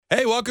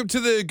Hey, welcome to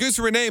the Goose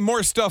Renee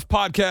More Stuff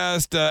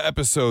podcast,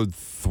 episode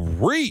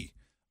 3.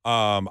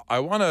 I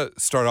want to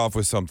start off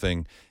with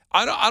something.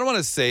 I don't want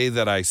to say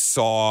that I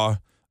saw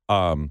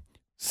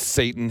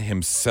Satan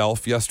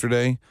himself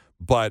yesterday,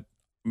 but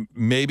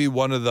maybe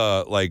one of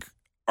the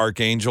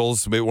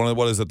archangels, maybe one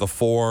of the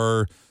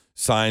 4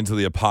 signs of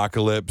the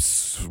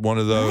apocalypse, one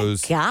of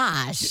those. My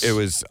gosh. It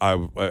was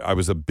I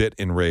was a bit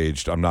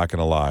enraged, I'm not going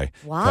to lie.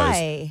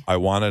 Why? I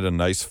wanted a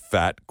nice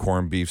fat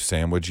corned beef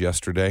sandwich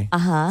yesterday.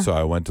 Uh-huh. So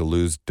I went to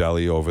Lou's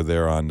Deli over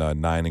there on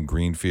 9 in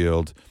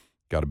Greenfield,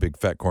 got a big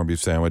fat corned beef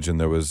sandwich, and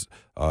there was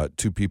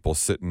 2 people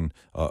sitting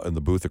in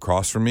the booth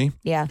across from me.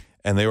 Yeah.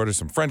 And they ordered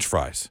some French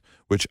fries,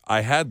 which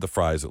I had the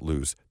fries at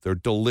Lou's. They're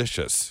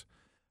delicious.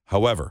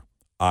 However,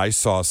 I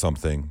saw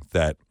something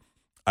that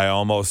I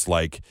almost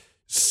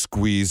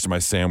squeezed my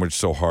sandwich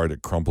so hard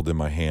it crumpled in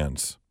my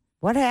hands.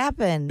 What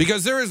happened?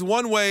 Because there is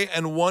one way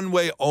and one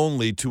way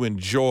only to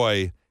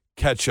enjoy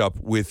ketchup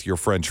with your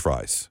French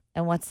fries.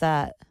 And what's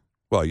that?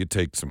 Well, you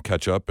take some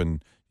ketchup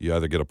and you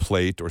either get a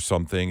plate or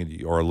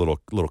something, or a little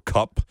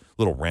cup,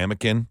 little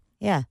ramekin.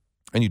 Yeah.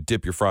 And you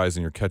dip your fries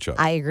in your ketchup.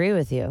 I agree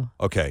with you.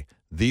 Okay,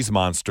 these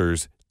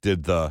monsters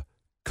did the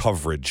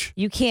coverage.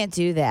 You can't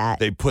do that.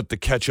 They put the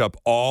ketchup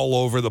all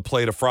over the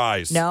plate of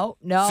fries. No.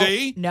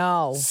 See?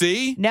 No.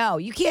 See? No,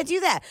 you can't do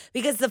that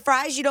because the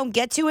fries you don't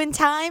get to in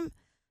time,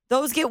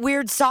 those get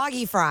weird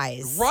soggy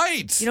fries.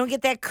 Right. You don't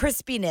get that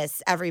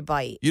crispiness every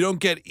bite. You don't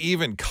get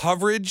even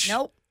coverage.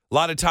 Nope. A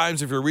lot of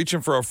times, if you're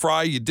reaching for a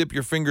fry, you dip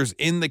your fingers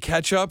in the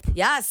ketchup.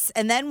 Yes,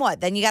 and then what?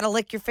 Then you got to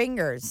lick your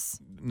fingers.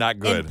 Not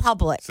good. In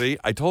public. See,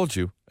 I told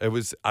you. I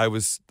was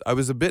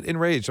a bit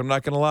enraged. I'm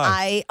not going to lie.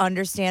 I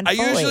understand fully.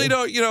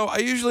 I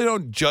usually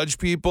don't judge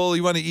people.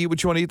 You want to eat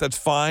what you want to eat, that's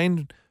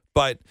fine.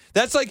 But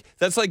that's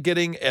like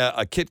getting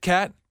a Kit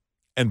Kat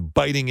and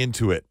biting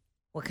into it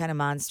What kind of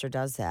monster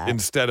does that?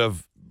 instead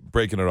of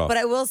breaking it off. But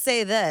I will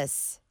say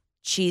this.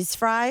 Cheese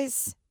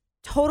fries,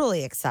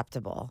 totally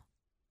acceptable.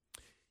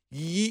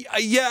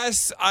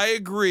 Yes, I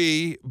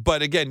agree.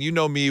 But again, you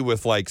know me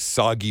with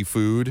soggy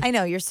food. I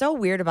know, you're so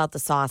weird about the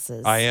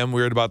sauces. I am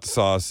weird about the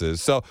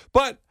sauces.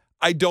 But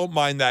I don't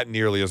mind that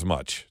nearly as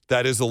much.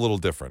 That is a little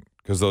different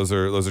because those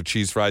are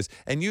cheese fries.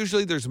 And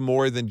usually there's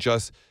more than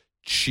just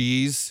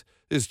cheese.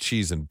 There's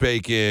cheese and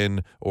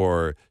bacon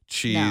or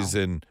cheese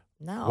and...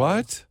 No.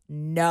 What?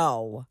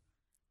 No.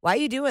 Why are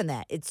you doing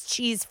that? It's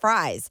cheese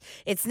fries.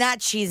 It's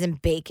not cheese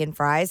and bacon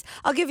fries.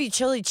 I'll give you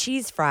chili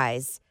cheese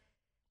fries.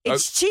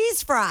 It's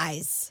cheese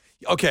fries.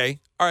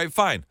 Okay. All right,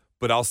 fine.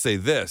 But I'll say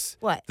this.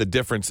 What? The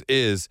difference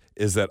is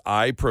that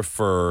I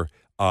prefer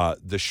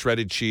the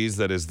shredded cheese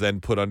that is then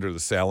put under the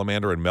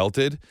salamander and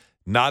melted,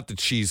 not the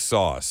cheese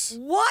sauce.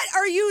 What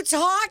are you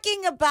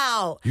talking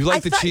about? You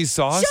like the cheese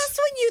sauce? Just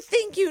when you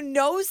think you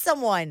know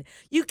someone,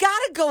 you got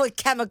to go with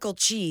chemical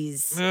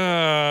cheese.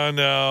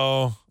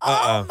 No.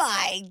 Oh,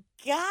 my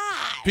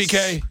gosh.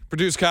 PK,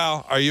 produce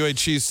Kyle, are you a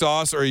cheese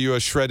sauce or are you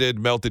a shredded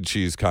melted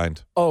cheese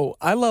kind? Oh,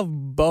 I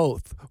love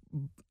both.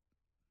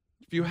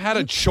 If you had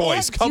a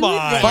choice, can't come do on.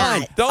 that.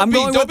 Fine.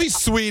 Don't be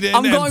Sweden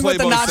I'm and going play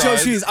with the both nacho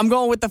sides. cheese. I'm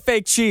going with the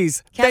fake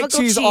cheese. Chemical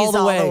fake cheese all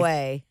the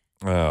way.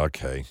 Oh,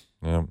 okay.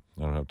 Yeah,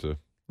 I don't have to.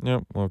 Yeah,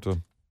 we'll have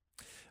to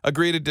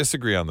agree to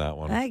disagree on that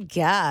one. I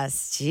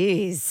guess.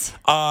 Jeez.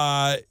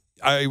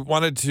 I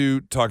wanted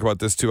to talk about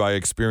this too. I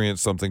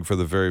experienced something for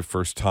the very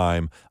first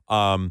time.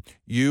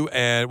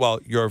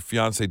 Your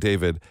fiance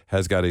David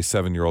has got a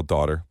 7-year-old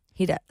daughter.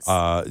 He does.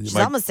 She's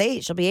almost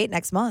 8. She'll be 8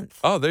 next month.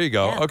 Oh, there you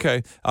go. Yeah.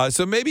 Okay.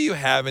 So maybe you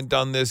haven't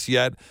done this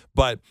yet,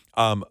 but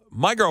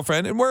my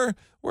girlfriend, and we're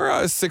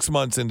 6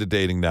 months into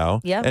dating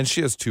now, Yep. and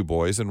she has 2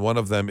 boys, and one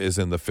of them is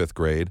in the 5th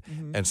grade.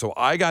 Mm-hmm. And so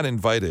I got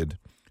invited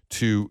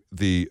to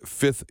the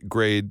 5th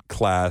grade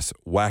class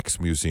wax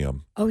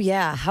museum. Oh,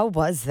 yeah. How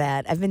was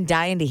that? I've been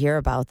dying to hear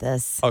about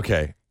this.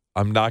 Okay.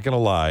 I'm not going to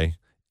lie.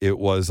 It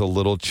was a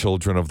little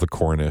Children of the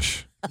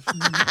Cornish.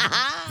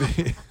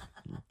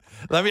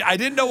 I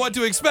didn't know what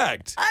to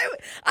expect.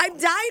 I'm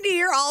dying to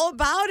hear all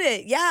about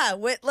it. Yeah.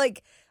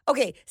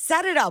 Okay,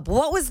 set it up.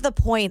 What was the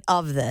point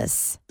of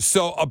this?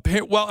 So,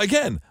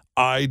 again,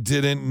 I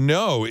didn't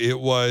know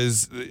it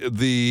was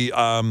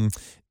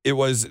it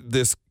was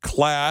this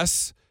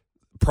class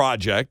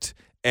project,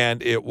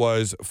 and it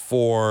was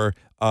for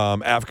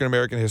African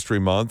American History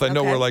Month. I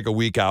know Okay. we're a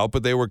week out,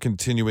 but they were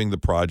continuing the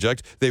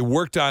project. They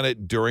worked on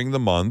it during the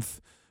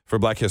month for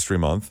Black History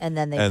Month, And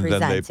then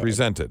they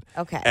presented.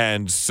 Okay.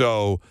 And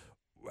so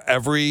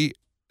every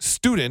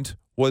student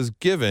was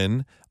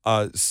given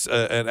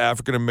an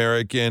African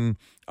American.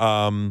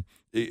 I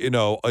don't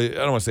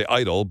want to say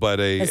idol, but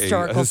a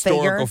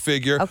historical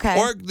figure. Okay.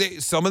 Or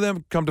some of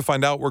them, come to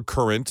find out, were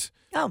current.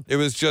 Oh. It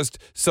was just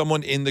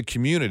someone in the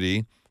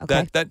community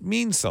Okay. that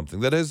means something,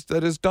 that has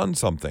done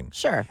something.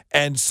 Sure.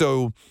 And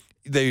so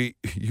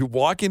you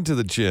walk into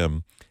the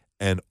gym,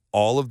 and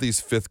all of these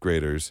 5th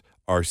graders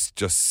are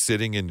just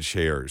sitting in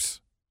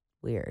chairs.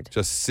 Weird.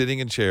 Just sitting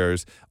in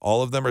chairs.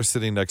 All of them are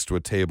sitting next to a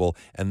table,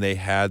 and they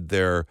had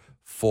their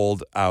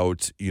fold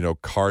out,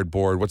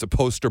 cardboard. What's a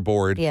poster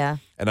board? Yeah.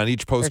 And on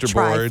each poster Or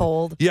board,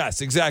 trifold. yes,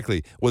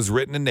 exactly, was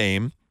written a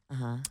name.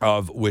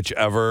 of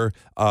whichever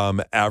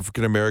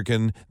African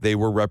American they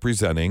were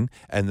representing.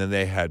 And then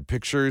they had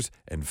pictures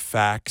and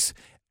facts.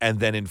 And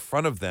then in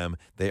front of them,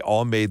 they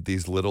all made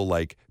these little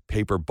like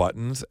paper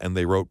buttons and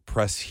they wrote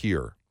press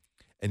here.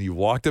 And you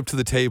walked up to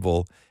the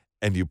table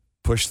and you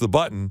pushed the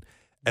button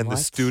and the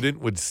student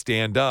would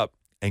stand up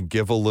and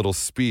give a little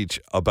speech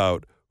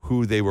about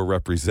who they were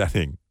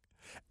representing.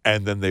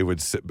 And then they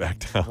would sit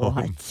back down.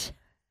 What?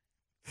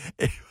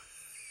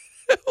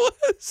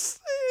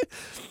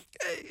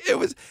 It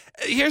was,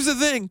 here's the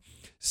thing.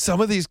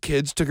 Some of these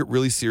kids took it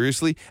really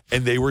seriously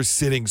and they were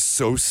sitting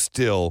so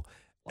still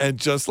and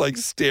just like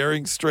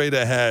staring straight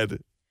ahead.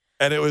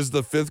 And it was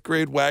the 5th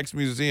grade wax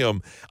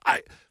museum.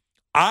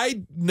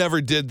 I never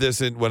did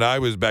this when I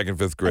was back in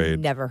 5th grade. I've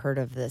never heard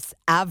of this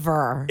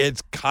ever.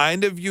 It's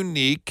kind of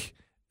unique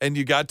and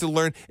you got to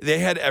learn. They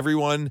had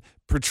everyone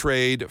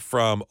portrayed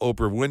from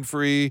Oprah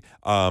Winfrey,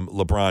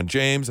 LeBron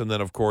James, and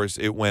then of course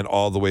it went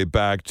all the way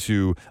back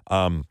to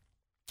Adam,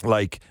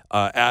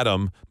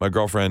 my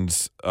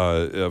girlfriend's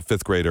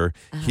 5th grader.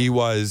 He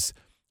was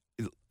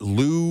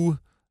Lou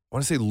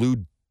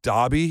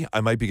Dobby.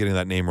 I might be getting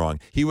that name wrong.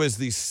 He was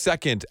the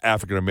second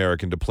African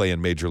American to play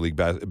in Major League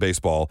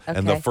Baseball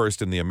and the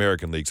first in the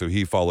American League. So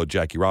he followed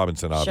Jackie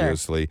Robinson,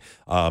 obviously.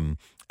 Sure.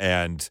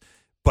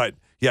 But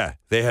yeah,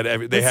 they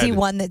had. Was he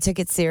one that took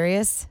it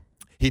serious?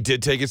 He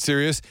did take it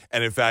serious,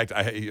 and in fact,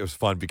 it was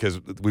fun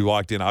because we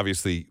walked in.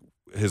 Obviously,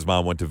 his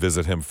mom went to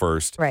visit him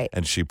first, right?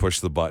 And she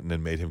pushed the button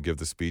and made him give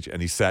the speech.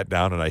 And he sat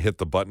down, and I hit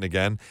the button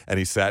again. And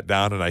he sat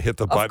down, and I hit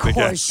the button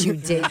again. Of course you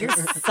did. You're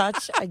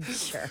such a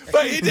jerk.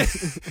 But he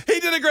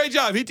did a great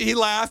job. He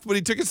laughed, but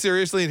he took it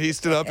seriously, and he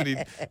stood up and he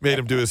made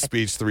him do his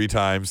speech 3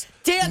 times.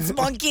 Dance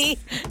monkey.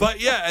 But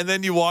yeah, and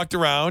then you walked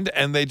around,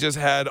 and they just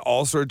had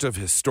all sorts of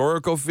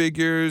historical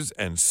figures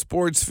and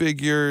sports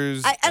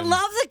figures. I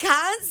love the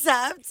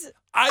concept.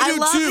 I do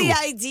love too. the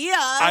idea.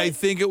 I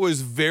think it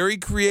was very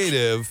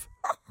creative,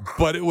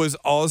 but it was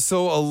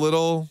also a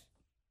little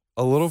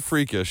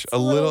freakish, a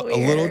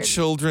little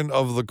Children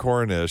of the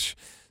Cornish.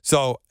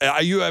 So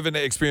you haven't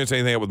experienced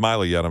anything with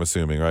Miley yet, I'm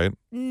assuming, right?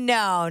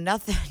 No,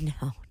 nothing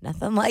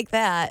like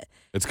that.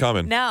 It's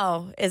coming.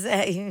 No,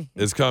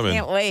 it's coming.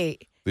 Can't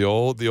wait. The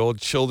old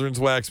Children's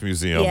Wax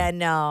Museum. Yeah,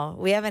 no,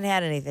 we haven't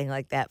had anything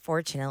like that.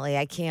 Fortunately,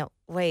 I can't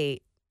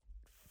wait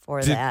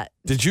for that.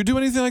 Did you do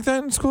anything like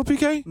that in school,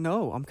 PK?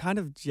 No, I'm kind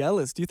of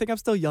jealous. Do you think I'm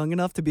still young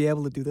enough to be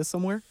able to do this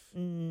somewhere?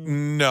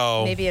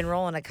 No. Maybe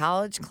enroll in a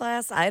college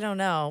class? I don't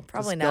know.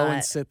 Probably just not. Go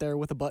and sit there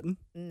with a button?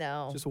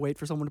 No. Just wait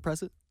for someone to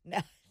press it? No.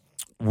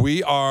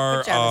 We are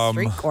Put you on a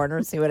street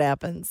corner, see what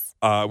happens.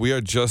 We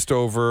are just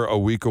over a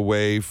week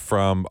away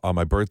from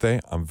my birthday.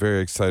 I'm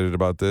very excited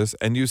about this.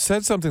 And you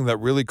said something that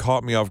really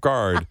caught me off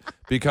guard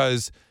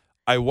because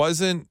I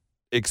wasn't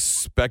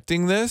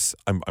expecting this.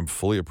 I'm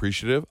fully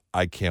appreciative.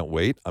 I can't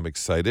wait. I'm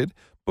excited.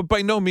 But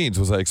by no means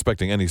was I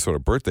expecting any sort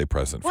of birthday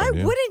present from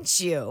you. Why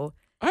wouldn't you?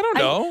 I don't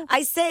know.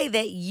 I say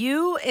that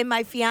you and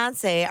my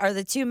fiance are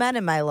the 2 men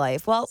in my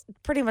life. Well,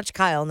 pretty much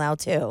Kyle now,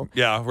 too.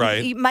 Yeah,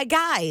 right. My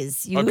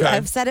guys. Okay.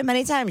 I've said it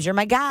many times. You're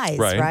my guys,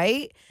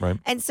 right? Right.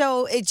 And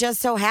so it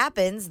just so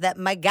happens that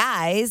my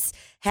guys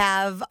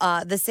have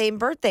the same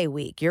birthday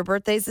week. Your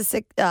birthday's the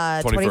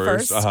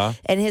 21st,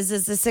 and his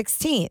is the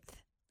 16th.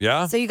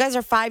 Yeah. So you guys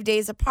are 5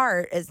 days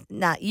apart, as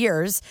not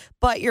years,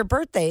 but your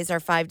birthdays are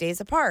 5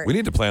 days apart. We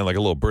need to plan like a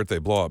little birthday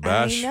blowout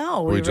bash. I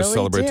know. Where we just really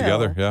celebrate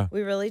together. Yeah.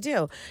 We really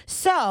do.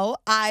 So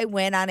I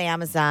went on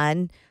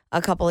Amazon a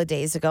couple of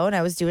days ago and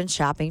I was doing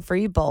shopping for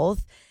you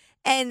both.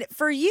 And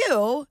for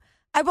you,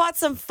 I bought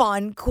some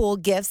fun, cool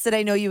gifts that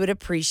I know you would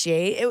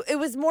appreciate. It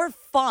was more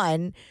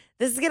fun.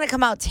 This is going to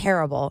come out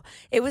terrible.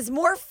 It was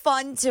more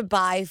fun to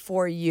buy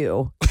for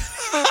you.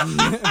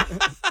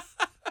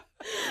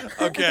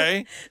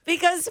 Okay.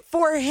 Because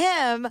for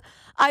him,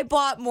 I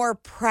bought more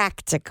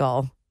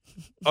practical.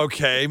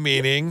 Okay,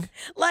 meaning?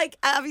 Like,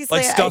 obviously.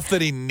 Like stuff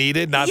that he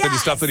needed, not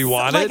stuff that he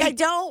wanted? Like, I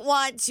don't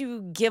want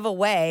to give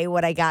away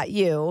what I got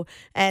you.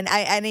 And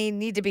I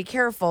need to be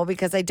careful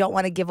because I don't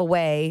want to give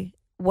away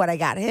what I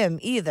got him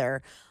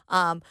either.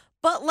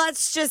 But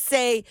let's just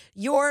say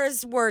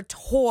yours were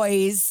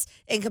toys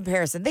in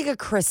comparison. Think of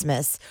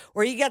Christmas,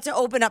 where you got to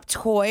open up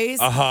toys,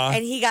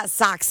 and he got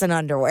socks and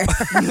underwear.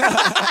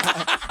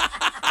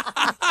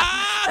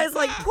 I was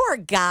like, poor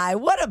guy.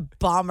 What a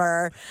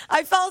bummer.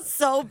 I felt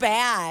so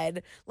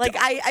bad. Like,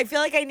 I feel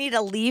like I need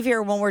to leave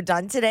here when we're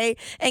done today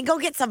and go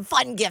get some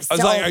fun gifts. I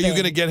was like, are you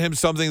going to get him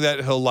something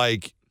that he'll,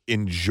 like,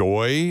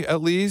 enjoy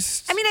at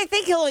least? I mean, I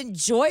think he'll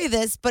enjoy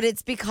this, but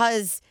it's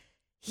because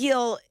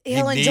he'll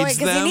enjoy it because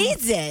he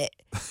needs it.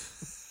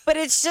 But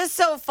it's just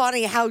so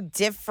funny how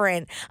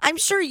different. I'm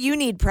sure you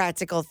need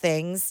practical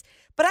things,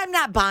 but I'm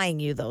not buying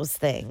you those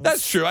things.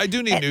 That's true. I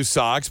do need new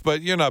socks,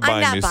 but you're not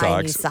buying me socks. I'm not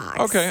buying you socks.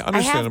 Okay, understandable.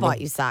 I have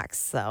bought you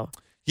socks, though.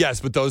 Yes,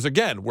 but those,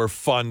 again, were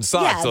fun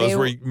socks. Yeah, those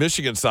were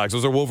Michigan socks.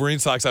 Those are Wolverine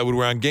socks I would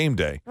wear on game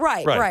day.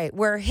 Right.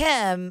 Where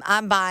him,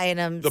 I'm buying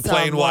him the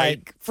plain white,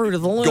 like Fruit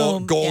of the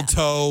Loom. Gold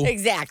toe.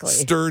 Exactly.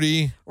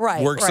 Sturdy.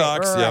 Work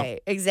socks.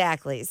 Right.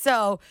 Exactly.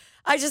 So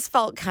I just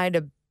felt kind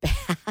of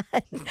bad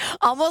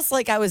Almost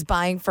like I was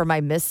buying for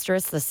my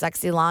mistress the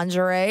sexy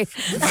lingerie.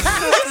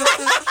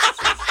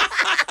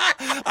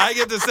 I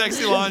get the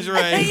sexy lingerie.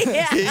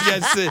 Yeah.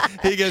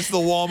 He gets the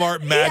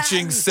Walmart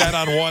matching set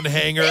on one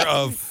hanger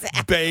of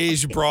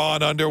beige bra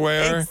and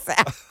underwear.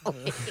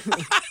 Exactly.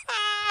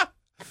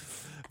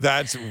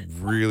 That's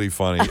really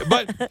funny.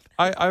 But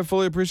I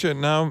fully appreciate it.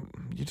 Now,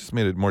 you just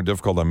made it more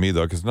difficult on me,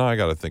 though, because now I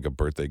got to think of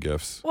birthday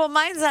gifts. Well,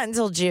 mine's not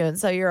until June,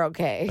 so you're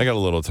okay. I got a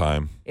little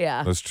time.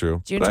 Yeah. That's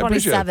true. June But I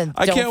appreciate it. 27th.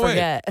 I Don't can't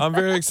forget. wait. I'm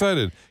very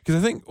excited. Because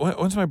I think,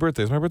 when's my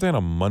birthday? Is my birthday on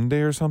a Monday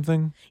or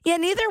something? Yeah,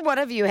 neither one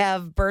of you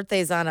have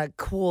birthdays on a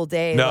cool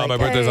day. No, like, my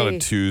birthday's on hey, a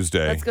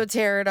Tuesday. Let's go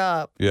tear it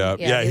up. Yeah,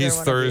 neither he's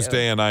one of you.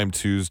 Thursday and I'm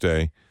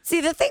Tuesday.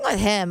 See, the thing with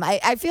him,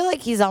 I feel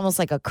like he's almost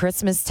like a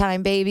Christmas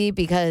time baby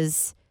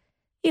because,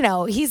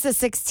 he's the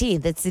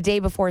 16th. It's the day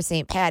before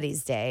St.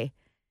 Patty's Day.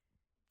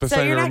 That's So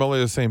not you're even not- remotely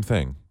the same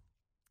thing.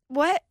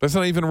 What? That's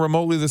not even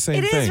remotely the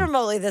same It thing. is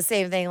remotely the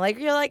same thing. Like,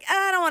 you're like,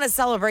 I don't want to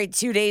celebrate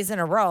 2 days in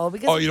a row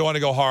because. Oh, you don't want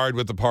to go hard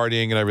with the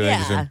partying and everything.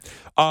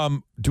 Yeah.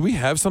 Do we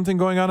have something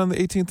going on the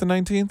 18th and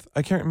 19th?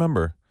 I can't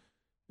remember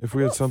if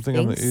we had something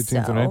on the think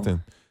 18th so. or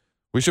 19th.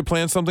 We should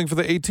plan something for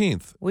the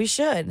 18th We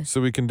should.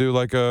 so we can do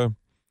like a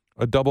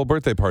double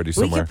birthday party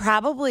somewhere. We could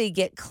probably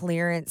get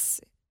clearance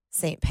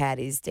St.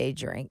 Patty's Day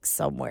drinks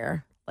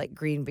somewhere, like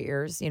green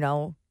beers,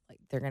 like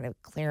they're going to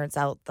clearance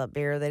out the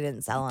beer they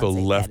didn't sell on The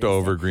St.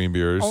 leftover Patty's Day. green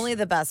beers. Only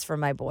the best for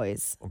my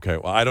boys. Okay,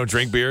 well, I don't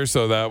drink beer,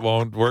 so that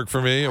won't work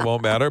for me. It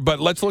won't matter. But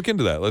let's look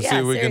into that. Let's see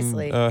Yeah, if we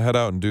seriously. can head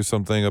out and do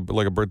something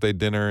like a birthday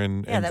dinner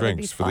and Yeah, that would be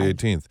drinks for the fun.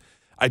 18th.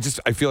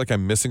 I feel like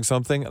I'm missing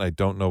something, and I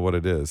don't know what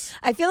it is.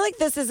 I feel like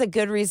this is a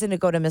good reason to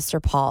go to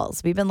Mr.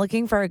 Paul's. We've been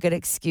looking for a good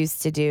excuse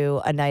to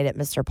do a night at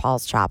Mr.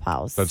 Paul's Chop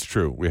House. That's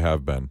true. We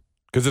have been.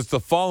 Because it's the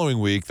following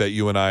week that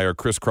you and I are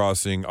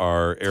crisscrossing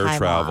our air Time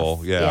travel.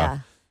 off. Yeah.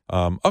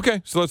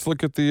 Okay, so let's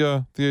look at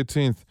the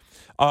 18th.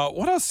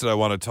 What else did I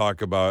want to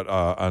talk about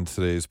on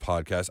today's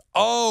podcast?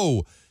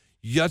 Oh,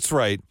 that's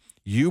right.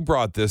 You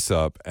brought this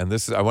up, and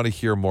I want to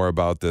hear more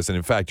about this. And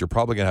in fact, you're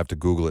probably going to have to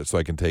Google it so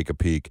I can take a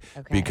peek.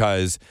 Okay.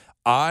 Because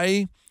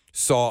I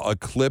saw a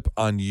clip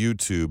on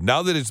YouTube.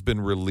 Now that it's been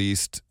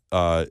released,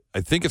 I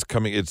think it's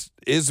coming. It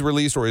is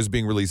released or is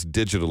being released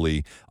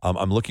digitally.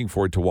 I'm looking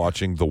forward to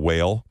watching The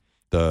Whale,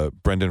 the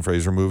Brendan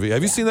Fraser movie.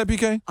 Have you seen that,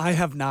 PK? I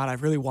have not. I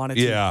really wanted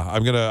to. Yeah,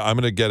 I'm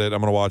gonna get it. I'm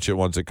gonna watch it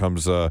once it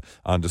comes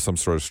onto some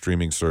sort of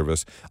streaming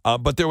service.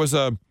 But there was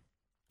a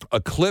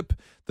clip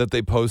that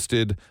they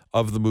posted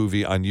of the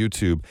movie on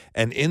YouTube,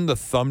 and in the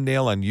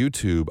thumbnail on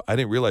YouTube, I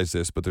didn't realize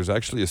this, but there's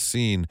actually a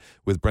scene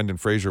with Brendan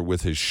Fraser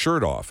with his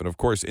shirt off, and of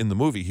course, in the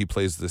movie, he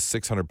plays this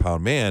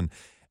 600-pound man.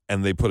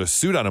 And they put a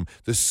suit on him.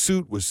 The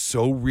suit was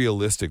so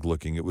realistic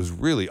looking. It was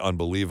really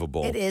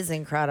unbelievable. It is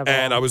incredible.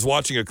 And I was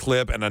watching a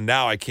clip, and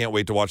now I can't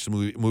wait to watch the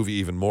movie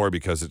even more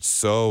because it's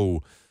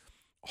so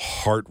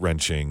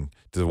heart-wrenching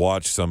to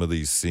watch some of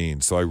these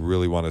scenes. So I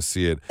really want to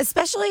see it.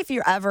 Especially if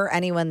you're ever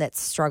anyone that's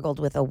struggled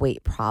with a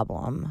weight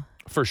problem.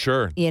 For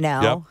sure.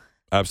 Yep.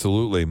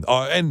 Absolutely.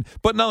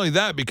 But not only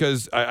that,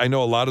 because I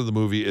know a lot of the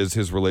movie is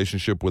his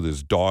relationship with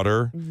his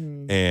daughter.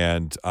 Mm-hmm.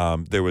 And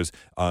there was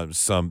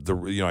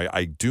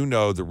I do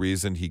know the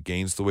reason he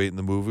gains the weight in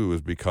the movie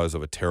was because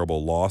of a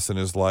terrible loss in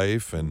his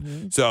life.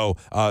 And so,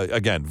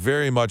 again,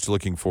 very much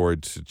looking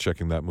forward to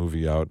checking that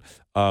movie out.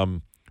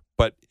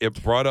 But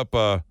it brought up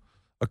a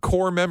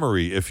core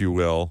memory, if you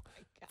will,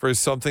 for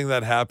something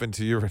that happened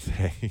to you,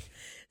 Renee.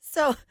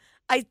 So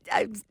I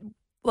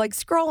like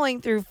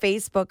scrolling through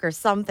Facebook or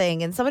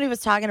something, and somebody was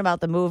talking about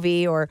the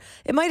movie, or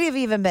it might have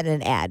even been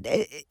an ad.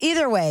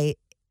 Either way,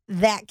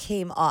 that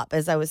came up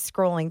as I was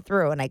scrolling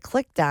through, and I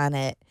clicked on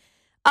it.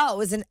 Oh,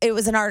 it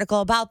was an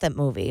article about that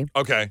movie.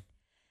 Okay.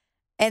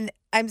 And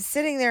I'm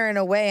sitting there in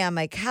a way on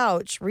my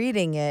couch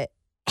reading it.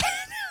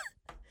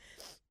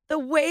 The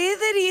way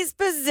that he's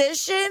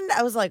positioned,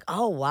 I was like,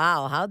 "Oh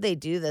wow, how'd they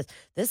do this?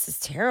 This is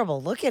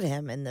terrible. Look at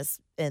him in this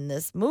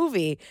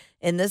movie,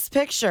 in this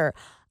picture."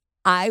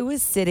 I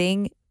was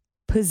sitting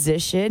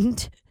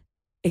positioned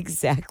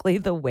exactly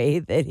the way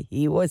that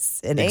he was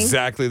sitting.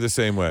 Exactly the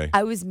same way.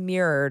 I was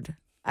mirrored.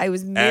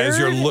 As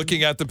you're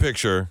looking at the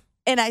picture.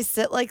 And I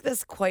sit like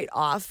this quite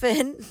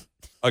often.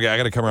 Okay, I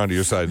got to come around to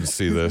your side and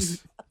see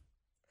this.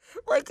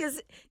 Like,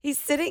 he's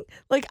sitting,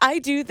 like, I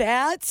do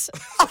that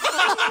all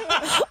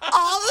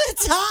the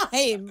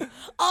time.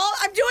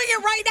 I'm doing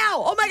it right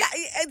now. Oh, my God.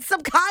 And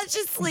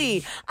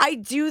subconsciously, I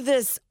do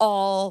this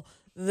all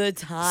the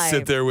time.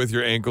 Sit there with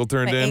your ankle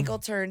turned my in. ankle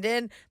turned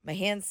in, my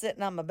hand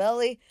sitting on my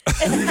belly.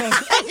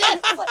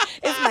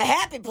 It's my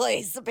happy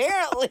place,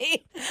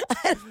 apparently.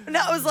 And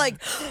I was like,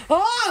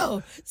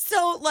 oh.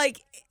 So,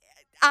 like,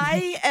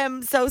 I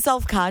am so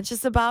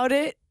self-conscious about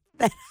it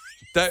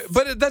that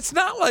But that's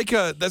not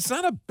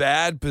a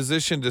bad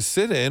position to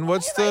sit in. why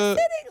am I sitting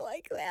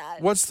like that?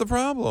 What's the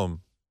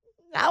problem?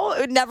 Now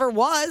it never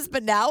was,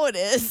 but now it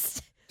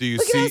is. Do you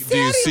Look at how see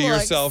sad he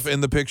looks. yourself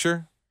in the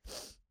picture?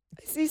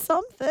 I see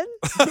something.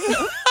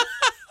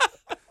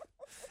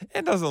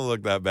 It doesn't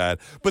look that bad.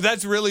 But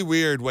that's really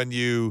weird when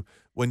you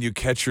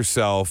catch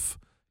yourself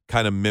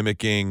kind of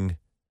mimicking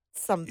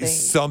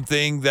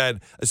something.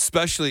 that,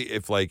 especially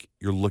if like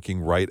you're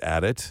looking right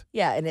at it.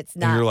 Yeah, and it's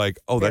And not you're like,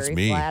 oh, that's very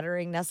me.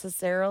 flattering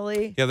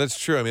necessarily. Yeah, that's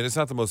true. I mean, it's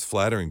not the most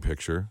flattering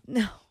picture.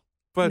 No.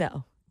 But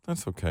no.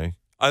 that's okay.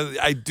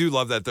 I do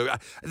love that, though.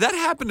 That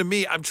happened to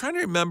me. I'm trying to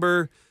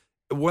remember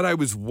what I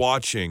was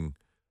watching,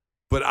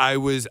 but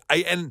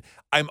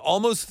I'm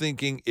almost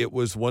thinking it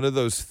was one of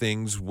those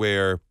things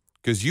where,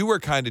 because you were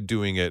kind of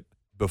doing it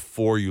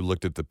before you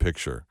looked at the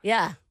picture.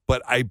 Yeah.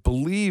 But I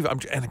believe,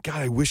 and God,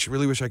 I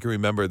really wish I could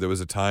remember, there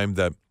was a time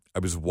that I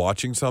was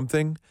watching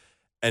something,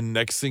 and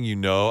next thing you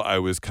know, I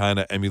was kind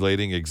of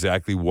emulating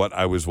exactly what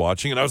I was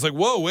watching. And I was like,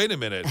 whoa, wait a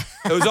minute.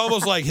 It was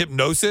almost like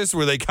hypnosis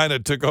where they kind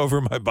of took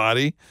over my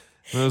body.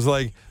 And I was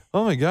like,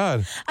 oh my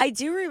God. I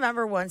do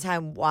remember one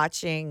time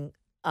watching,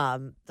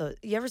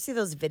 you ever see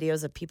those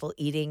videos of people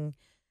eating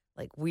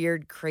like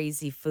weird,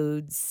 crazy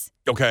foods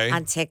Okay.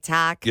 on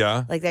TikTok?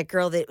 Yeah. Like that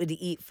girl that would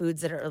eat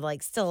foods that are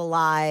like still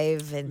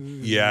alive.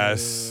 And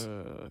Yes.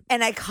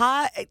 And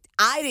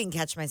I didn't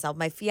catch myself.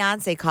 My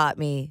fiance caught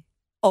me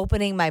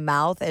opening my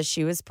mouth as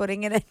she was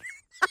putting it in.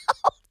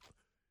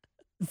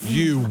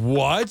 You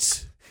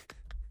what?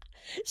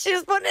 She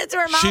was putting it into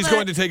her mouth. She's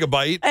going to take a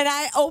bite? And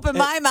I opened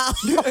my mouth.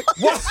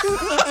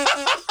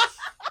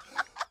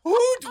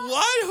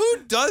 What? Who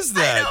does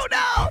that? I don't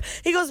know.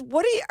 He goes,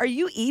 are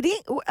you eating?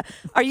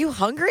 Are you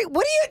hungry?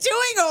 What are you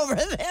doing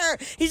over there?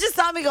 He just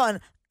saw me going,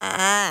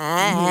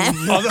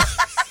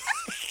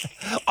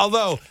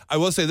 Although, I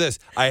will say this,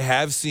 I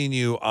have seen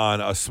you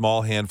on a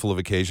small handful of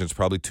occasions,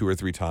 probably 2 or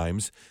 3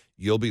 times.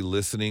 You'll be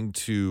listening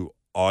to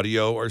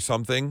audio or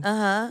something,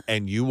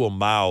 and you will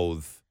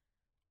mouth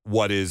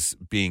what is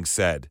being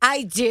said.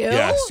 I do.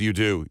 Yes, you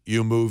do.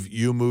 You move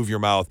your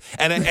mouth,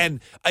 and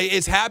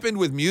it's happened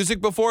with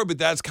music before, but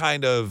that's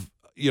kind of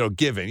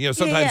given.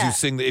 Sometimes you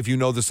sing if you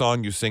know the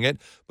song, you sing it.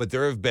 But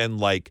there have been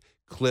like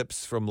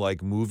clips from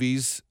like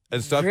movies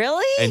and stuff.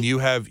 Really? And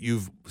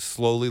you've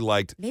slowly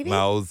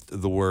mouthed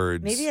the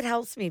words. Maybe it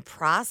helps me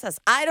process.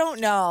 I don't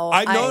know.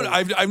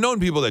 I've known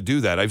people that do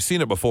that. I've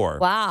seen it before.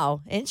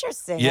 Wow,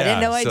 interesting. Yeah, I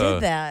didn't know I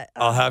did that.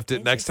 I'll have to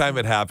next time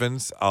it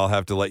happens. I'll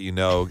have to let you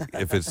know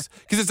if it's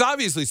because it's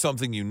obviously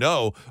something you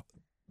know.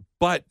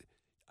 But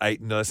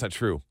no, that's not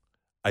true.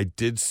 I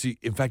did see.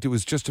 In fact, it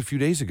was just a few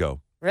days ago.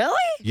 Really?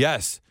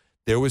 Yes,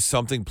 there was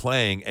something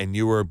playing, and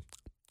you were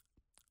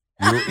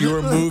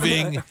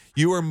moving.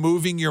 You were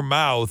moving your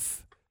mouth.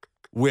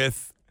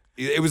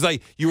 It was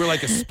like you were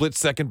like a split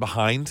second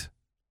behind,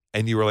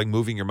 and you were like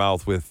moving your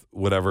mouth with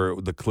whatever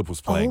the clip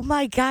was playing. Oh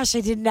my gosh,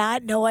 I did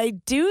not know I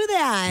do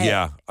that.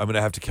 Yeah, I'm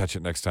gonna have to catch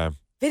it next time.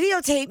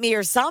 Videotape me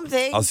or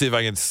something. I'll see if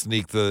I can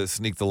sneak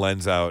the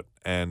lens out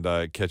and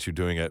catch you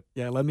doing it.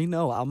 Yeah, let me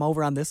know. I'm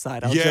over on this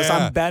side.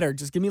 I'm better.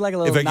 Just give me like a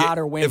little nod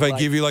or wink. If I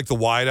give you like the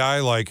wide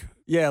eye, like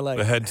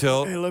the head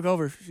tilt. Hey, look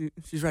over.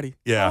 She's ready.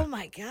 Yeah. Oh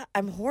my God,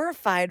 I'm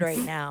horrified right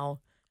now.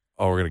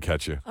 Oh, we're gonna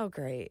catch you. Oh,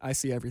 great. I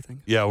see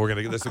everything. Yeah,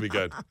 this will be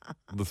good.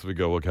 This will be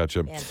good. We'll catch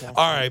him. Fantastic.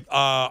 All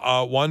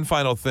right. One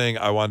final thing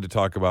I wanted to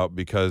talk about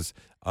because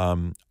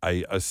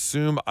I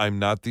assume I'm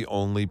not the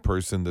only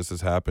person this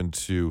has happened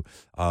to.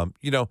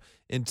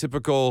 In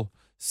typical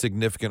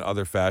significant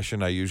other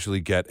fashion, I usually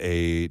get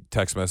a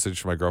text message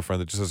from my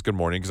girlfriend that just says good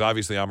morning because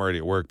obviously I'm already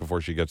at work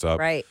before she gets up.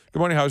 Right. Good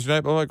morning. How's your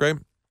night? Oh, great.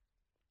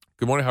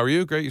 Good morning. How are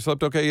you? Great. You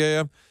slept okay?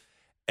 Yeah.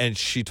 And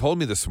she told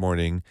me this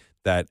morning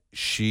that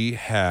she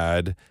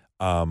had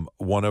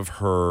one of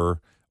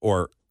her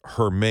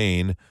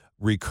main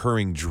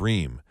recurring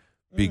dream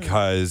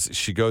because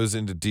she goes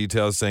into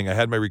details saying, I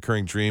had my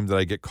recurring dream that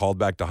I get called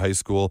back to high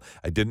school.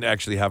 I didn't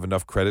actually have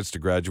enough credits to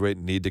graduate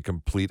and need to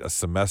complete a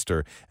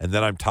semester. And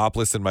then I'm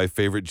topless in my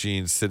favorite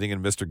jeans sitting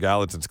in Mr.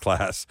 Gallatin's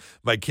class.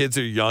 My kids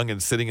are young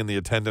and sitting in the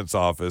attendance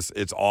office.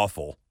 It's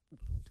awful.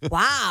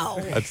 Wow.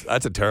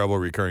 That's a terrible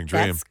recurring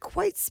dream. That's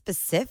quite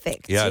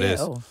specific, Yeah, too. it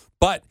is.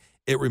 But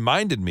it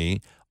reminded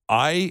me,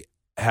 I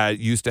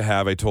used to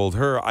have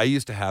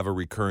a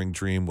recurring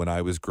dream when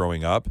I was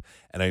growing up,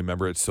 and I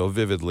remember it so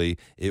vividly.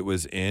 It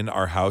was in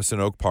our house in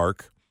Oak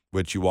Park,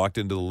 which you walked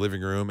into the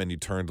living room and you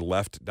turned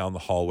left down the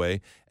hallway,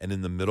 and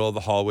in the middle of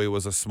the hallway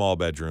was a small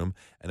bedroom,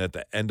 and at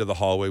the end of the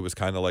hallway was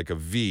kind of like a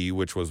V,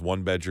 which was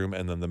one bedroom,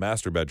 and then the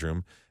master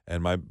bedroom,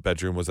 and my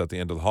bedroom was at the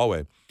end of the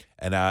hallway.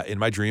 And in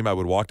my dream, I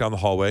would walk down the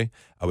hallway,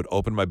 I would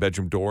open my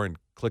bedroom door and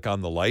click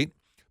on the light,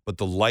 but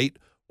the light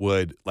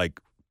would like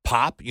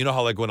pop. You know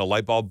how like when a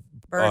light bulb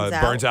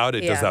burns out,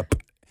 it does that.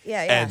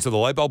 Yeah. And so the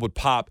light bulb would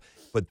pop,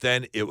 but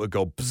then it would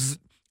go bzz,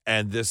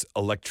 and this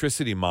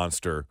electricity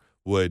monster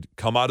would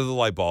come out of the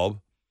light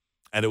bulb,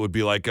 and it would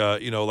be like a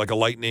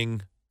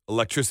lightning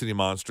electricity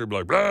monster, be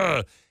like,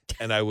 "Bruh,"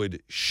 and I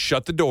would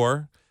shut the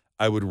door.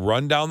 I would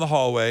run down the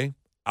hallway,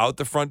 out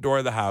the front door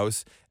of the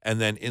house, and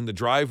then in the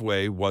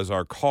driveway was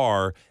our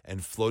car,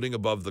 and floating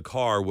above the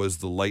car was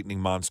the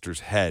lightning monster's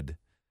head.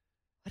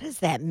 What does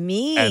that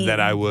mean? And then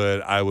I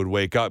would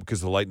wake up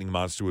because the lightning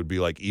monster would be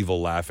like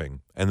evil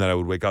laughing. And then I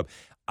would wake up.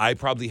 I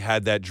probably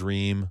had that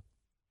dream,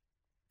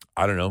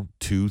 I don't know,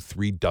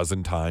 2-3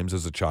 dozen times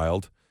as a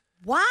child.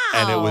 Wow.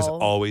 And it was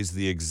always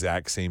the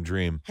exact same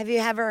dream. Have you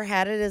ever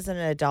had it as an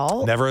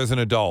adult? Never as an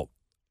adult.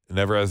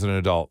 Never as an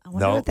adult. I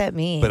wonder what that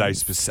means. But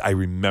I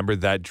remember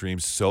that dream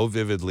so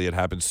vividly. It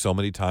happened so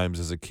many times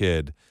as a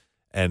kid.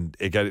 And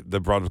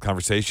that brought up a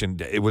conversation.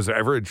 Was there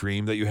ever a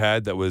dream that you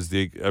had that was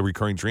a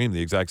recurring dream,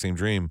 the exact same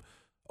dream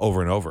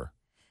over and over?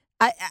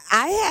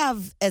 I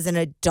have, as an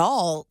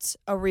adult,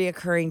 a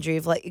reoccurring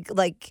dream.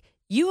 Like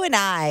you and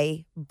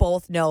I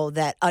both know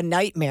that a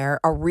nightmare,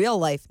 a real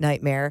life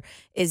nightmare,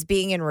 is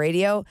being in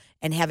radio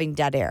and having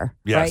dead air.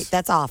 Yes. Right?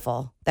 That's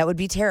awful. That would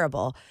be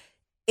terrible.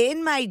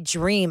 In my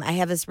dream, I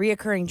have this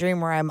reoccurring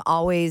dream where I'm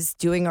always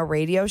doing a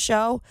radio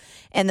show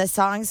and the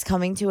song's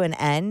coming to an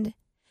end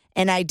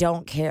and I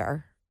don't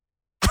care.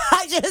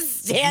 I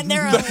just stand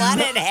there and let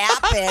it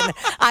happen.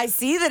 I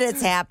see that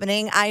it's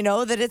happening. I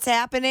know that it's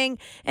happening.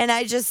 And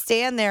I just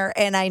stand there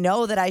and I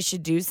know that I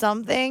should do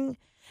something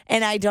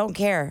and I don't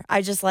care.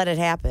 I just let it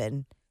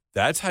happen.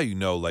 That's how you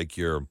know, like,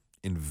 you're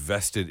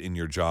invested in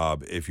your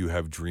job if you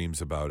have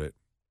dreams about it.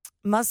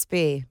 Must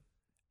be.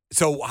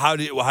 So how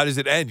does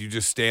it end? You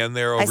just stand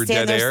there over I stand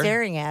dead there air?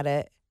 staring at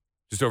it.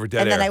 Just over dead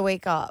air? And then I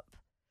wake up.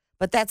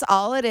 But that's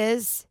all it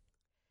is.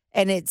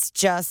 And it's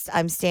just,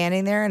 I'm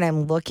standing there and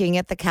I'm looking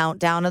at the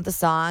countdown of the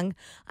song.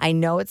 I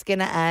know it's going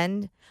to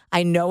end.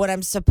 I know what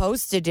I'm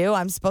supposed to do.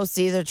 I'm supposed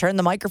to either turn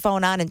the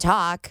microphone on and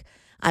talk.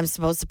 I'm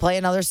supposed to play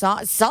another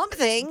song,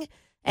 something.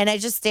 And I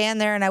just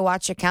stand there and I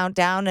watch a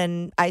countdown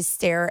and I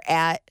stare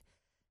at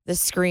the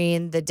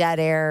screen, the dead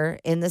air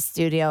in the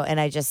studio, and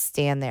I just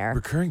stand there.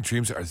 Recurring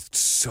dreams are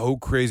so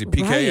crazy.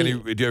 PK, Right.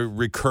 do you have a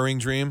recurring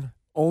dream?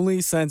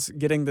 Only since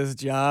getting this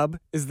job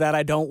is that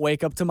I don't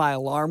wake up to my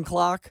alarm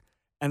clock,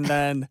 and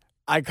then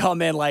I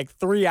come in like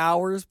 3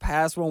 hours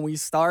past when we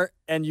start,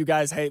 and you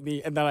guys hate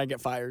me, and then I get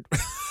fired.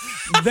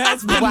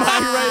 That's been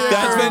my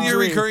That's been your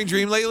dream. recurring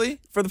dream lately?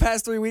 For the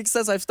past 3 weeks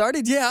since I've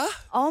started, yeah.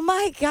 Oh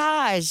my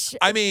gosh.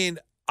 I mean,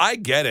 I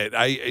get it.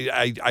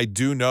 I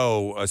do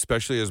know,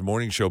 especially as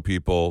morning show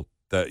people,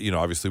 that,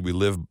 obviously we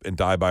live and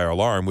die by our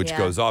alarm, which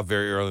goes off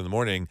very early in the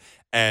morning.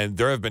 And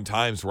there have been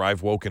times where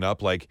I've woken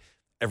up like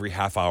every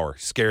half hour,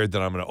 scared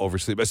that I'm going to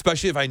oversleep,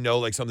 especially if I know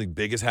like something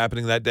big is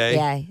happening that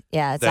day.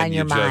 Yeah, it's then on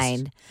your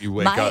mind. You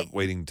wake up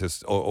waiting to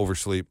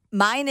oversleep.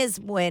 Mine is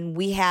when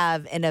we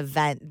have an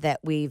event that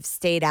we've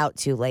stayed out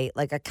too late,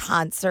 like a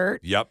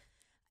concert. Yep.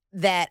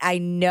 That I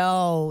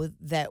know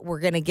that we're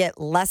going to get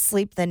less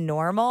sleep than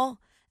normal.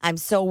 I'm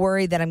so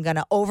worried that I'm going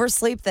to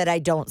oversleep that I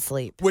don't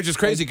sleep. Which is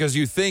crazy because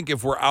you think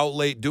if we're out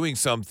late doing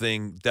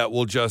something that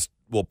we'll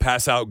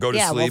pass out, go to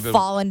sleep. We'll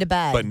fall into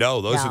bed. But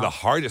no, those are the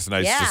hardest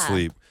nights to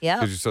sleep. Yeah.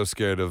 Because you're so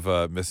scared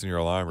of missing your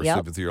alarm or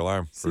sleeping through your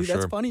alarm. See,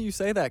 that's funny you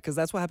say that because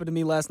that's what happened to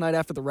me last night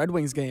after the Red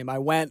Wings game. I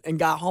went and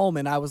got home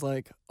and I was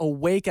like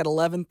awake at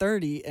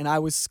 11:30 and I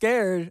was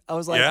scared. I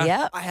was like,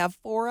 Yeah. I have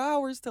 4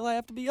 hours till I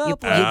have to be up. You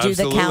do the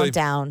Absolutely.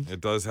 countdown. It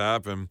does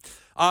happen.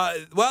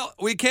 Well,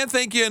 we can't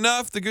thank you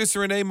enough. The Goose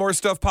Renee More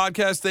Stuff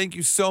podcast. Thank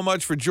you so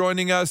much for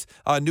joining us.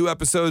 New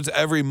episodes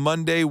every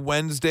Monday,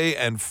 Wednesday,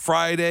 and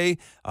Friday.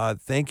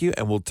 Thank you,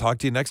 and we'll talk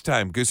to you next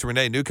time. Goose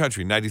Renee, New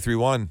Country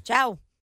 93.1. Ciao.